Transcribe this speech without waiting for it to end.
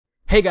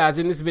Hey guys,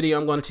 in this video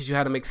I'm going to teach you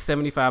how to make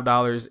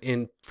 $75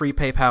 in free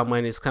PayPal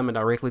money. It's coming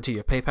directly to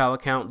your PayPal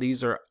account.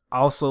 These are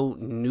also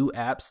new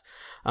apps.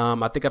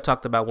 I think I've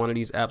talked about one of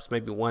these apps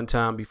maybe one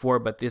time before,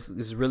 but this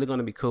is really going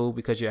to be cool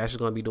because you're actually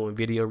going to be doing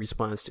video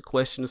response to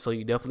questions. So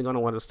you're definitely going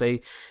to want to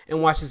stay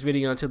and watch this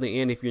video until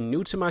the end. If you're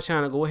new to my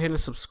channel, go ahead and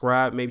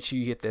subscribe. Make sure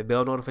you hit that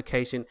bell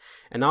notification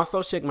and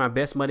also check my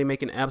best money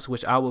making apps,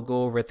 which I will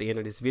go over at the end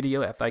of this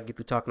video after I get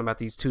through talking about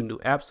these two new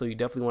apps. So you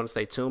definitely want to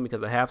stay tuned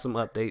because I have some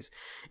updates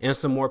and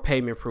some more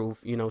payment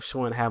proof,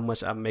 showing how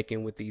much I'm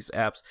making with these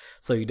apps.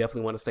 So you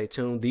definitely want to stay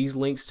tuned. These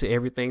links to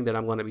everything that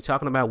I'm going to be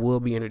talking about will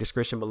be in the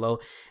description below,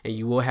 and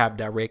you will have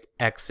direct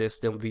access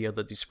to them via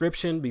the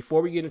description.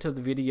 Before we get into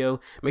the video,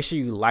 make sure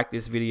you like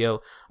this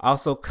video.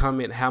 Also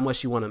comment how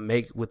much you want to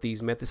make with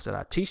these methods that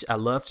I teach. I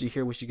love to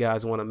hear what you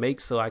guys want to make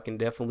so I can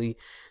definitely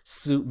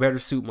better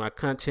suit my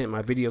content,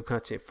 my video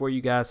content for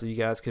you guys, so you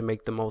guys can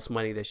make the most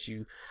money that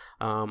you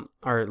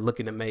are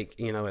looking to make,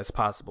 as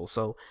possible.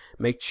 So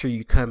make sure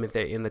you comment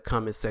that in the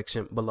comment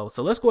section below.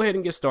 So let's go ahead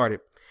and get started.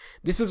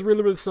 This is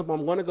really simple.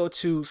 I'm going to go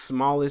to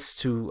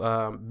smallest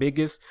to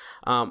biggest.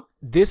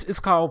 This is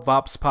called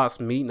Vox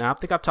Me. Now I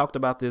think I've talked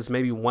about this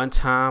maybe one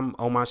time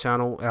on my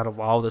channel out of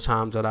all the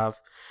times that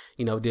I've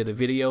did a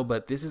video,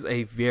 but this is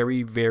a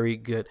very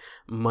good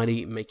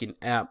money making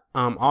app.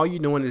 All you're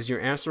doing is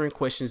you're answering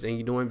questions and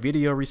you're doing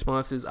video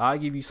responses. I'll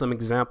give you some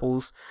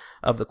examples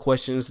of the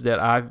questions that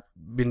I've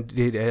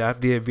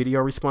did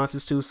video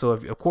responses to. So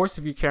of course,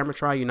 if you're camera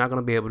shy, you're not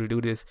going to be able to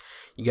do this.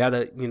 You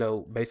gotta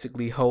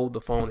basically hold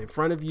the phone in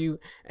front of you,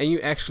 and you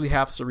actually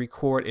have to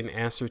record an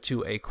answer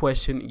to a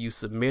question. You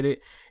submit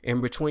it,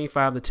 and between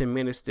 5 to 10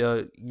 minutes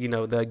they'll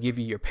give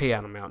you your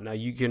payout amount. Now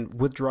you can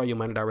withdraw your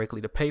money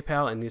directly to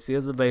PayPal, and this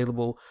is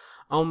available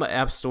on the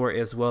App Store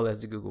as well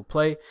as the Google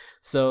Play.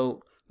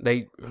 So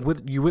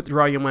you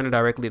withdraw your money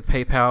directly to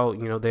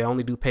PayPal. They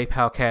only do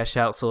PayPal cash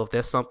out. So if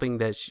that's something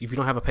that if you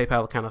don't have a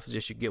PayPal account, I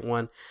suggest you get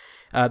one.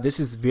 This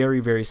is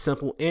very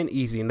simple and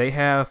easy. And they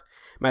have,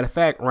 matter of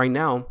fact, right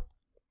now,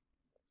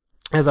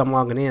 as I'm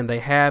logging in, they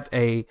have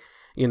a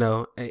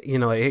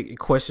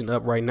question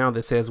up right now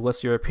that says,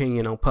 "What's your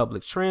opinion on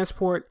public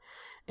transport?"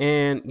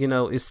 And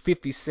it's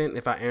 50 cents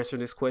if I answer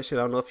this question.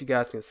 I don't know if you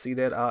guys can see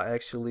that. I'll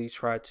actually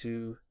try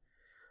to.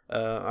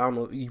 I don't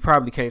know, you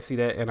probably can't see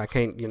that, and I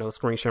can't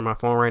screen share my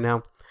phone right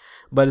now,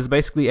 but it's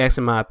basically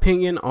asking my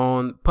opinion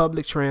on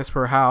public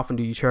transport. How often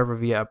do you travel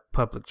via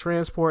public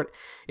transport?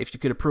 If you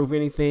could approve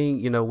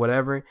anything,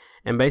 whatever.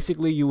 And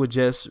basically you would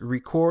just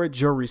record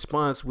your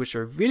response with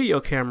your video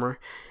camera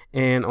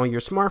and on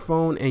your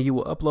smartphone, and you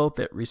will upload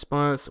that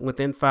response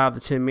within 5 to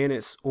 10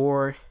 minutes,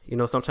 or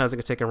sometimes it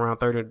can take around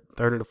 30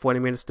 to 40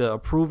 minutes to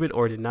approve it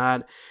or deny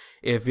it.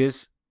 If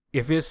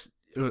it's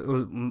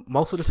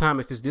most of the time,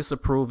 if it's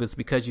disapproved, it's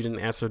because you didn't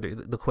answer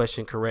the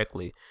question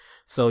correctly.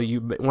 So you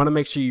want to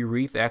make sure you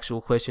read the actual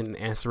question and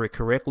answer it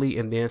correctly,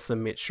 and then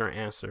submit your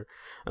answer.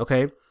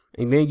 Okay,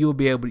 and then you'll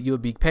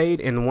be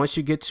paid. And once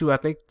you get to, I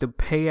think the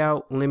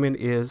payout limit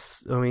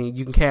is,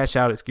 you can cash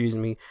out, excuse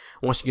me,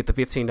 once you get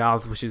the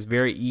 $15, which is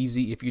very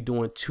easy if you're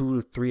doing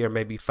 2 to 3 or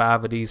maybe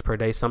 5 of these per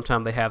day.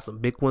 Sometimes they have some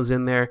big ones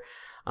in there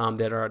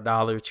that are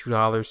 $1,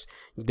 $2.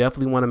 You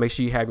definitely want to make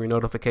sure you have your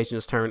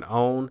notifications turned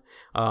on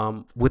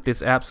with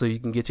this app, so you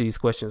can get to these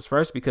questions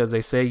first, because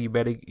they say you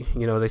better,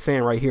 they're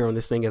saying right here on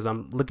this thing as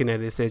I'm looking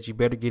at it, it says you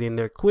better get in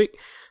there quick,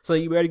 so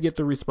you better get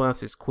the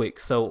responses quick.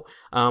 So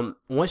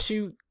once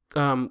you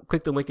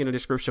click the link in the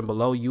description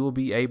below, you will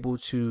be able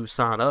to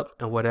sign up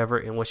and whatever.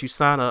 And once you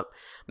sign up,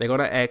 they're going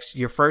to ask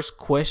your first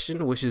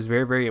question, which is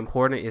very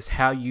important, is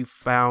how you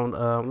found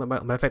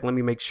matter of fact, let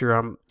me make sure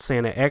I'm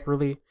saying that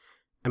accurately.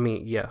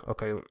 Yeah,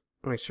 okay.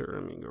 Make sure.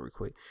 Let me go real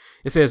quick.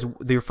 It says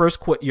your first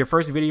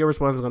video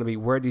response is going to be,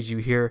 where did you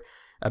hear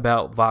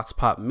about Vox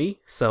Me?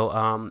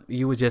 So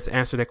you would just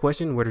answer that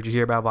question, where did you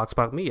hear about Vox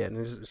Me at? And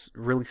it's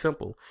really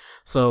simple.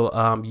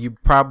 So you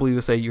probably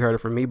would say you heard it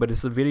from me, but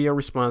it's a video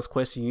response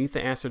question. You need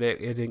to answer that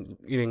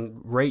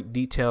in great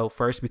detail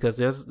first, because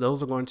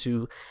those are going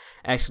to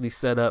actually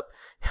set up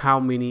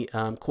how many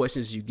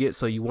questions you get.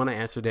 So you want to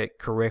answer that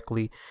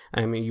correctly.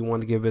 You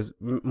want to give as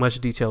much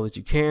detail as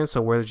you can.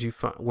 So where did you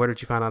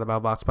find out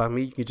about Vox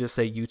Me? You can just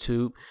say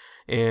YouTube,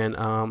 and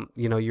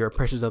your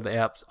impressions of the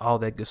apps, all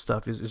that good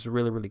stuff is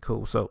really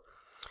cool. So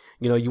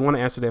you want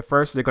to answer that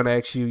first. They're going to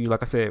ask you,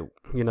 like I said,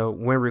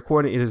 when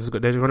recording, they're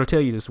going to tell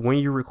you this: when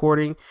you're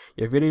recording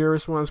your video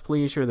response,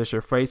 please ensure that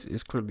your face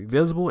is clearly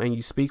visible and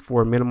you speak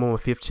for a minimum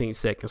of 15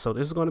 seconds. So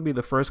this is going to be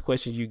the first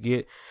question you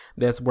get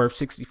that's worth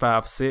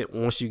 65 cents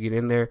once you get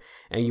in there,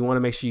 and you want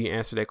to make sure you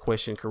answer that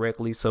question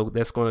correctly. So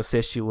that's going to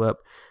set you up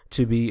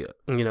to be,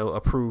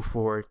 approved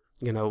for,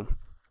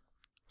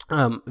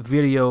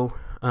 video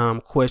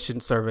question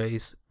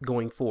surveys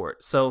going forward.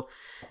 So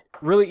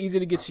really easy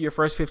to get to your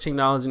first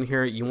 $15 in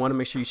here. You want to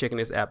make sure you're checking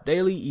this app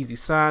daily, easy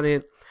sign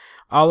in,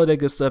 all of that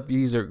good stuff.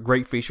 These are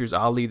great features.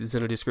 I'll leave this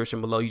in the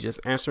description below. You just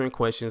answering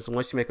questions.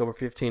 Once you make over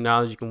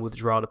 $15, you can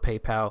withdraw to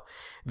PayPal.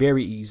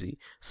 Very easy.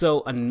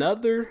 So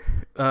another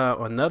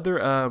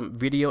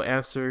video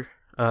answer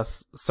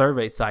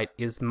survey site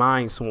is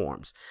Mind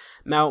Swarms.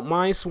 Now,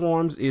 Mind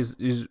Swarms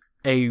is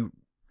a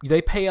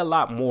they pay a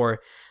lot more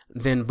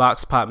than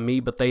Vox Pop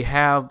Me, but they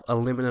have a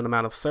limited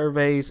amount of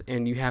surveys,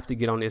 and you have to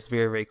get on this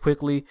very, very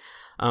quickly.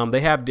 They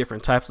have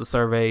different types of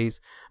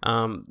surveys.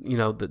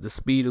 The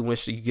speed in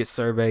which you get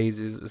surveys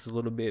is a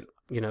little bit,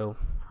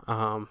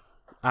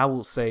 I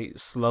will say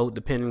slow,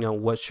 depending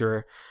on what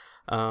your,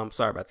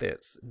 sorry about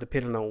that,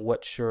 depending on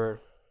what your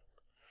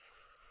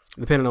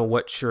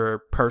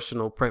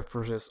personal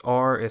preferences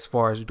are as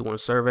far as doing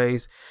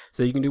surveys.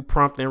 So you can do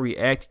prompt and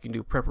react. You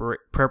can do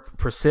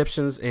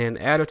perceptions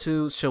and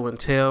attitudes, show and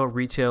tell,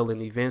 retail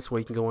and events, where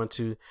you can go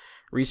into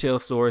retail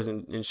stores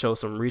and show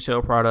some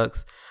retail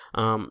products.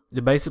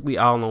 They're basically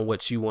all on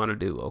what you want to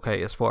do,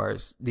 okay, as far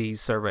as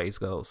these surveys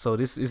go. So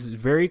this is a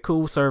very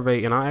cool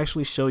survey, and I'll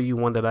actually show you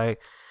one that I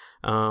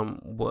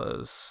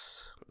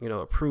was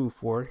approved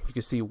for. You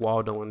can see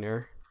Waldo in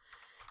there.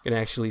 You can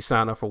actually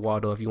sign up for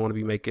Waldo if you want to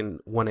be making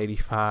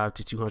 $185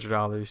 to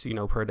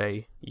 $200, per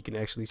day. You can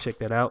actually check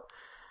that out.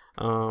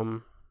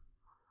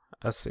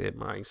 I said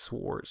Mind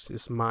Swarms.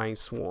 It's Mind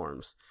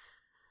Swarms.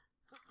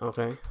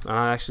 Okay,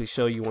 I'll actually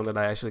show you one that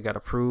I actually got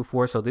approved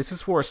for. So this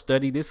is for a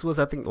study. This was,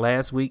 I think,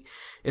 last week.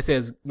 It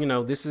says,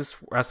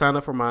 I signed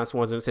up for Mind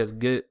Swarms, and it says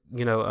good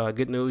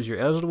news. You're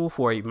eligible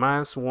for a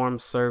Mind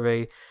Swarms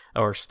survey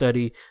or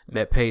study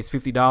that pays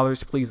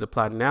 $50. Please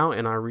apply now,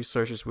 and our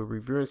researchers will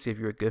review and see if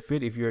you're a good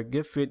fit. If you're a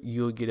good fit,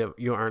 you'll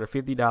earn a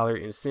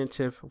 $50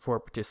 incentive for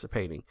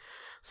participating.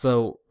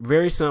 So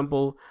very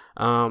simple.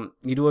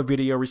 You do a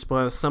video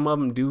response. Some of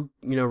them do,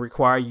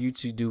 require you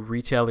to do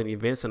retail and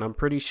events, and I'm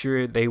pretty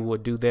sure they will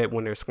do that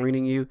when they're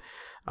screening you.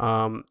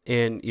 And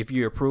if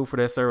you're approved for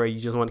that survey, you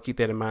just want to keep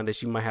that in mind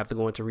that you might have to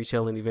go into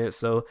retail and events.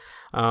 So,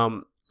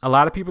 a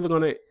lot of people are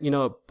going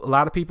to, a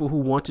lot of people who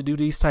want to do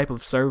these type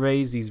of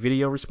surveys, these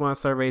video response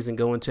surveys, and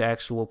go into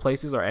actual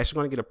places are actually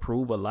going to get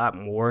approved a lot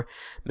more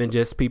than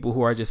just people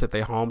who are just at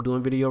their home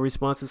doing video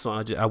responses. So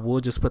I will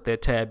just put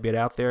that tad bit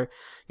out there,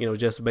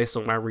 just based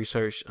on my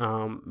research,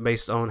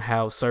 based on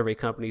how survey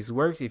companies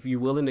work. If you're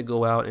willing to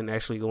go out and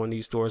actually go in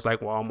these stores like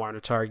Walmart or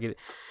Target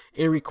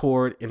and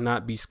record and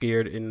not be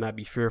scared and not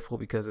be fearful,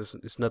 because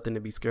it's nothing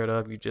to be scared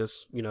of. You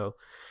just,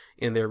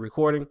 in there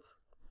recording,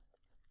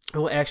 it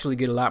will actually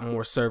get a lot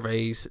more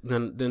surveys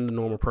than the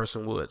normal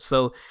person would.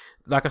 So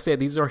like I said,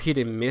 these are hit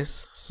and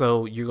miss.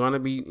 So you're going to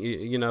be,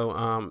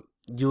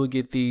 you'll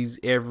get these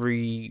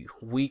every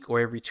week or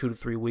every 2 to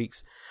 3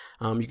 weeks.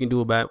 You can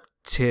do about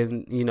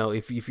 10,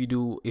 if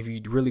you're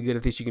really good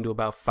at this, you can do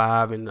about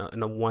 5 in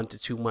a 1 to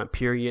 2 month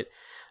period.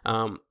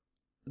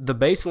 The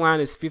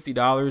baseline is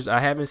 $50. I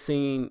haven't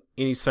seen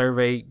any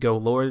survey go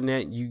lower than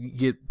that. You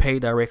get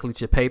paid directly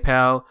to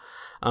PayPal,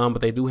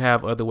 but they do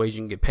have other ways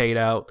you can get paid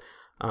out.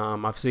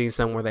 I've seen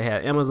some where they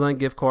have Amazon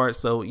gift cards.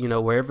 So,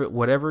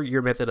 whatever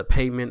your method of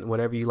payment,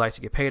 whatever you like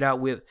to get paid out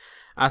with,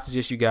 I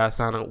suggest you guys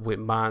sign up with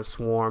Mind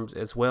Swarms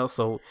as well.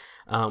 So,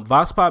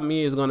 Vox Pop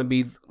Me is going to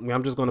be,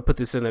 I'm just going to put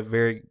this in a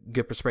very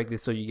good perspective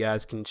so you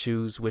guys can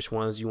choose which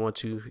ones you want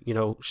to,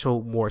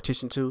 show more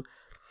attention to.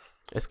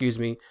 Excuse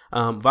me.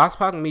 Vox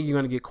Pop Me, you're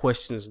going to get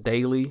questions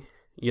daily,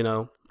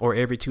 or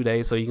every 2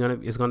 days. So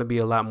it's going to be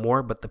a lot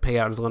more, but the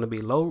payout is going to be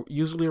low,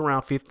 usually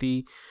around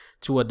 $50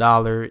 to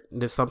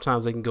 $1.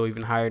 Sometimes they can go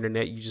even higher than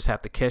that. You just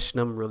have to catch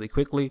them really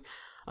quickly.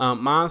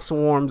 Mind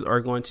Swarms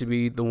are going to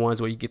be the ones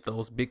where you get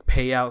those big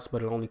payouts,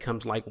 but it only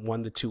comes like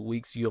 1 to 2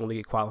 weeks. You only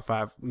get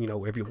qualified,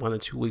 every 1 to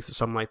 2 weeks or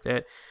something like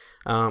that.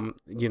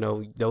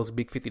 Those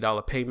big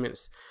 $50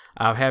 payments.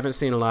 I haven't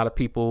seen a lot of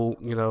people,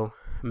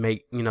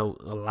 make, a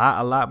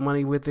lot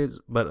money with it,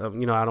 but,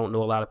 I don't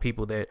know a lot of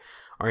people that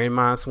are in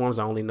Mind Swarms.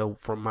 I only know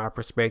from my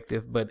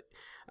perspective, but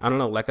I don't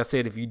know. Like I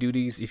said, if you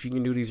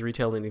can do these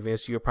retail and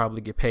events, you'll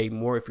probably get paid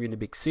more. If you're in the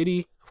big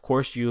city, of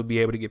course, you'll be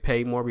able to get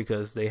paid more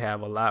because they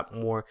have a lot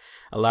more.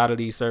 A lot of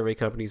these survey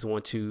companies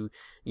want to,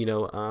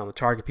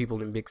 target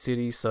people in big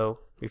cities. So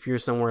if you're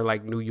somewhere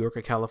like New York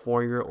or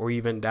California, or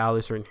even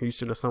Dallas or in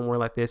Houston or somewhere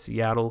like that,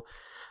 Seattle,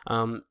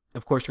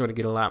 of course, you're going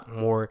to get a lot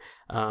more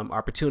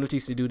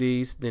opportunities to do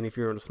these than if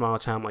you're in a small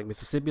town like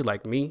Mississippi,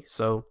 like me.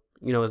 So,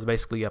 it's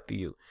basically up to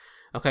you.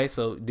 Okay,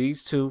 so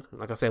these two,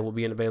 like I said, will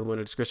be available in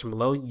the description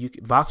below.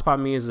 Vox Pop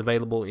Me is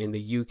available in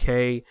the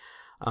UK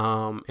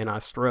and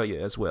Australia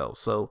as well.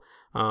 So,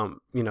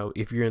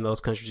 if you're in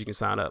those countries, you can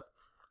sign up.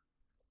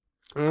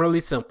 Really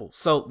simple.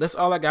 So that's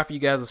all I got for you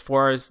guys as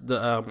far as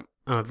the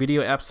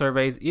video app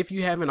surveys. If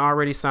you haven't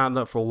already signed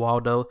up for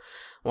Waldo,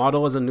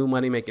 Waldo is a new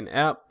money making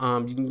app.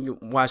 You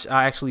can watch,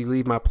 I actually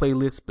leave my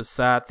playlist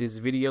beside this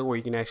video where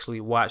you can actually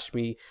watch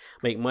me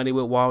make money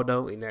with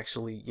Waldo, and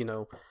actually,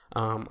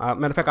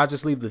 matter of fact, I'll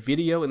just leave the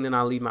video and then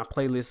I'll leave my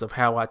playlist of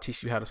how I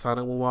teach you how to sign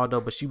up with Waldo.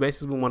 But you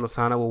basically want to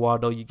sign up with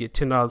Waldo. You get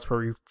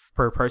 $10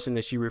 per person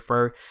that you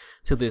refer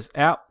to this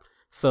app.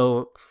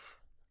 So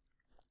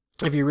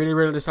if you're really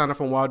ready to sign up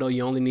from Waldo,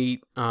 you only need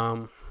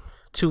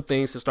 2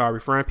 things to start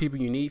referring people.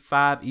 You need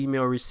 5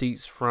 email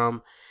receipts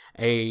from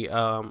a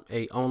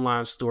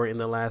online store in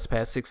the last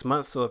past 6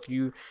 months. So if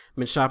you've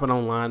been shopping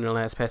online in the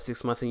last past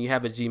 6 months and you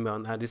have a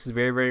Gmail, now this is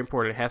very, very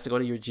important. It has to go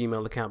to your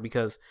Gmail account,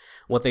 because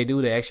what they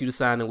do, they ask you to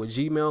sign in with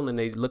Gmail and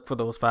they look for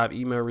those 5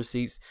 email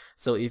receipts.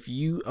 So if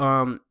you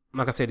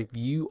like I said, if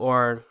you've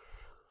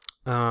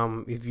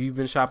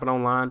been shopping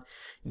online,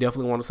 you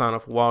definitely want to sign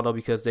up for Waldo,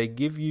 because they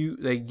give you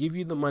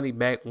the money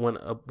back when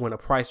a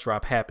price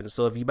drop happens.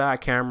 So if you buy a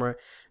camera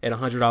at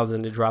 $100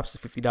 and it drops to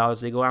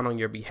 $50, they go out on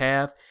your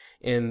behalf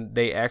and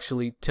they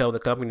actually tell the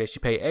company that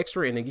you pay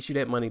extra, and they get you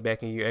that money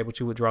back, and you're able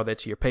to withdraw that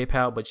to your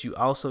PayPal. But you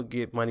also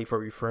get money for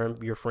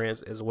referring your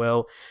friends as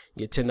well.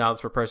 You get $10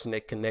 per person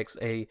that connects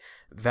a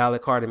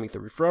valid card to meet the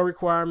referral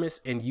requirements,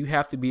 and you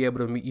have to be able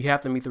to meet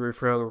the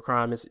referral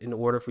requirements in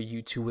order for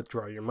you to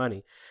withdraw your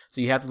money.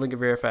 So you have to link a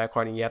verified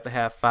card, and you have to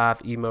have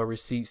 5 email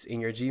receipts in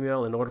your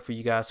Gmail in order for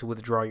you guys to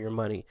withdraw your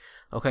money.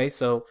 Okay,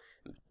 so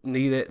I'll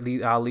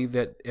leave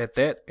that at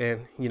that.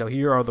 And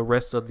here are the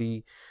rest of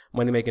the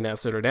money making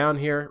apps that are down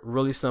here.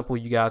 Really simple.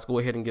 You guys go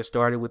ahead and get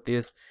started with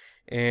this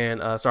and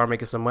start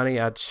making some money.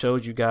 I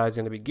showed you guys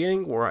in the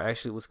beginning where I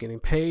actually was getting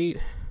paid.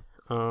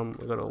 We'll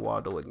go to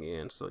Waldo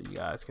again so you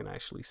guys can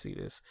actually see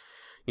this.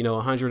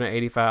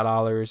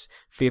 $185,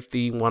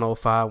 50,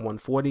 105,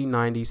 140,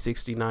 90,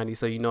 60, 90.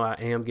 So I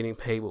am getting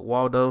paid with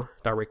Waldo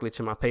directly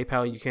to my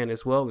PayPal. You can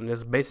as well, and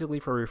that's basically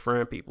for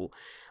referring people.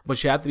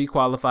 But you have to be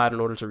qualified in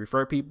order to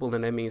refer people,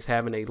 and that means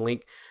having a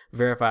link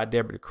verified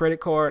debit or credit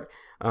card.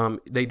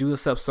 They do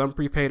accept some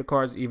prepaid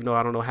cards, even though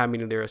I don't know how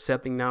many they're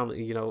accepting now.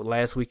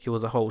 Last week it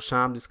was a whole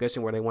Chime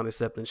discussion where they want to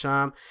accept in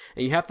Chime.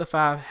 And you have to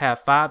have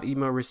 5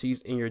 email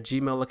receipts in your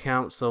Gmail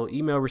account. So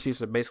email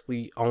receipts are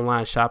basically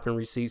online shopping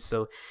receipts.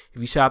 So if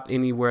you shop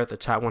anywhere at the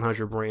top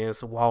 100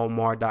 brands,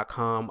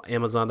 Walmart.com,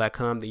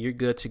 Amazon.com, then you're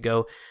good to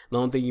go. The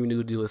only thing you need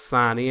to do is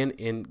sign in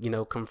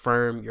and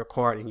confirm your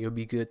card, and you'll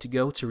be good to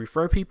go. To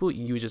refer people,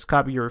 you just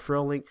copy your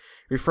referral link,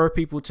 refer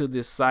people to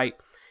this site,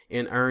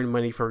 and earn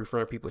money for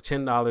referring people.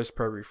 $10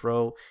 per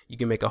referral. You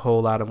can make a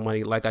whole lot of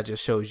money, like I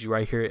just showed you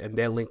right here, and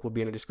that link will be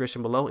in the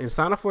description below. And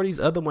sign up for these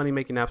other money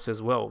making apps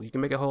as well. You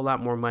can make a whole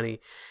lot more money,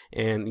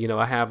 and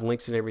I have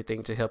links and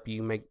everything to help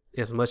you make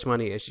as much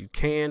money as you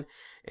can.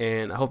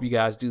 And I hope you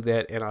guys do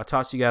that, and I'll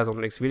talk to you guys on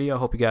the next video. I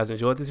hope you guys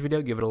enjoyed this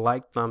video. Give it a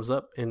like, thumbs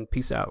up, and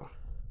peace out.